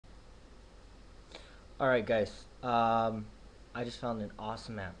Alright guys, I just found an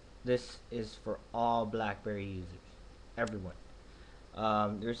awesome app. This is for all Blackberry users. Everyone.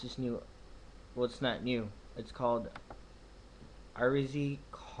 There's this new, well it's not new, it's called RZ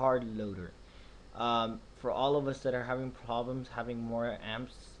Card Loader. For all of us that are having problems having more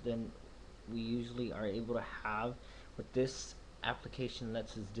amps than we usually are able to have, what this application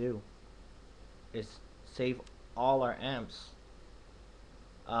lets us do is save all our amps.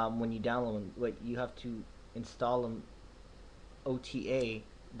 When you download them, what you have to install them OTA,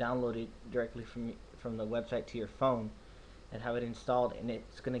 download it directly from the website to your phone, and have it installed. And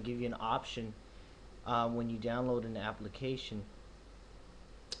it's going to give you an option when you download an application.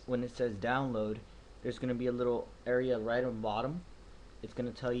 When it says download, there's going to be a little area right on the bottom. It's going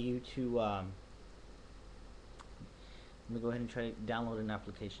to tell you to let me go ahead and try to download an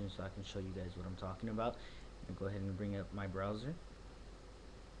application so I can show you guys what I'm talking about. I'm go ahead and bring up my browser.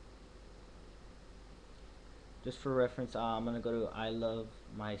 Just for reference, I'm going to go to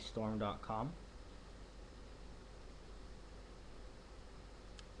ilovemystorm.com.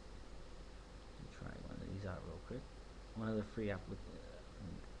 Try one of these out real quick. One of the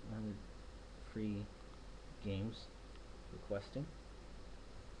free games requesting.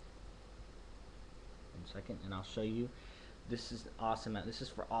 1 second, and I'll show you. This is awesome. This is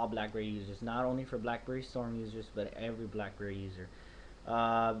for all Blackberry users, not only for Blackberry Storm users, but every Blackberry user.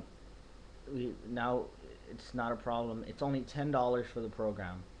 Now it's not a problem. It's only $10 for the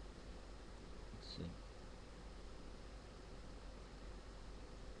program. Let's see.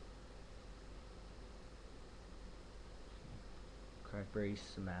 Blackberry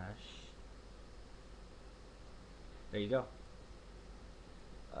Smash. There you go.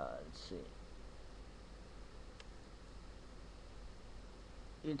 Let's see.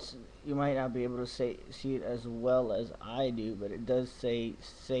 You might not be able to see it as well as I do, but it does say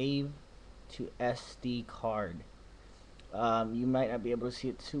save to SD card. You might not be able to see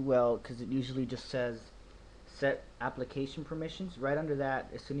it too well because it usually just says set application permissions. Right under that,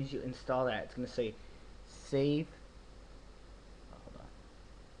 as soon as you install that, it's going to say save. Oh, hold on,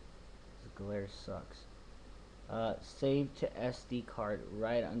 this glare sucks. Save to SD card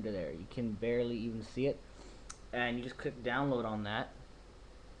right under there. You can barely even see it, and you just click download on that.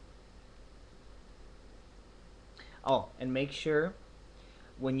 Oh, and make sure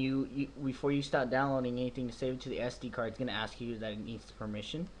when before you start downloading anything to save it to the SD card, it's going to ask you that it needs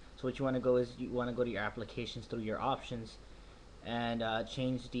permission. So what you want to go is you want to go to your applications through your options and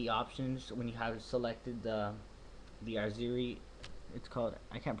change the options when you have selected the Arziri. It's called,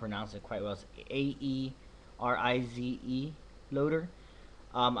 I can't pronounce it quite well. It's AERIZE loader.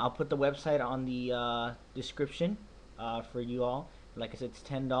 I'll put the website on the description for you all. Like I said, it's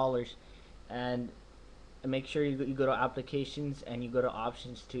 $10, and make sure you go to applications and you go to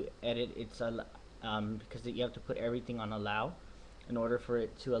options to edit. It's because you have to put everything on allow in order for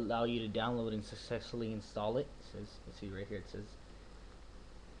it to allow you to download and successfully install it. It says, let's see right here, it says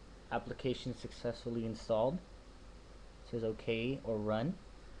application successfully installed. It says okay or run.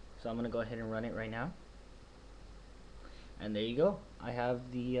 So I'm gonna go ahead and run it right now. And there you go. I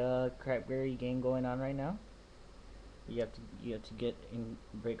have the Blackberry game going on right now. You have to get and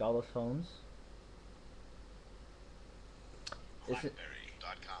break all the phones.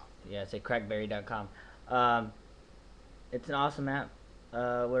 Blackberry.com. Yeah, it's at crackberry.com. It's an awesome app.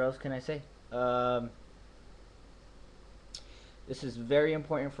 What else can I say? This is very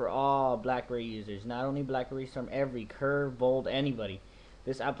important for all Blackberry users, not only Blackberry Storm, every Curve, Bold, anybody.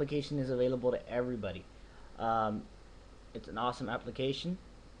 This application is available to everybody. It's an awesome application.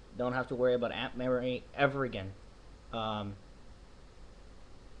 Don't have to worry about app memory ever again. Like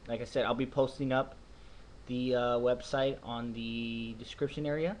I said, I'll be posting up the website on the description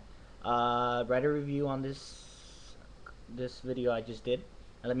area. Write a review on this video I just did,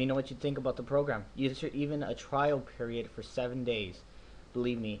 and let me know what you think about the program. Even a trial period for 7 days.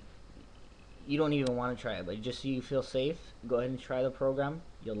 Believe me, you don't even want to try it, but just so you feel safe, go ahead and try the program.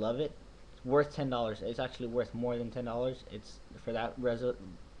 You'll love it. It's worth $10. It's actually worth more than $10. It's for that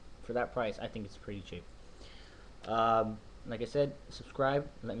price. I think it's pretty cheap. Like I said, subscribe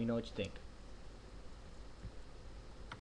and let me know what you think.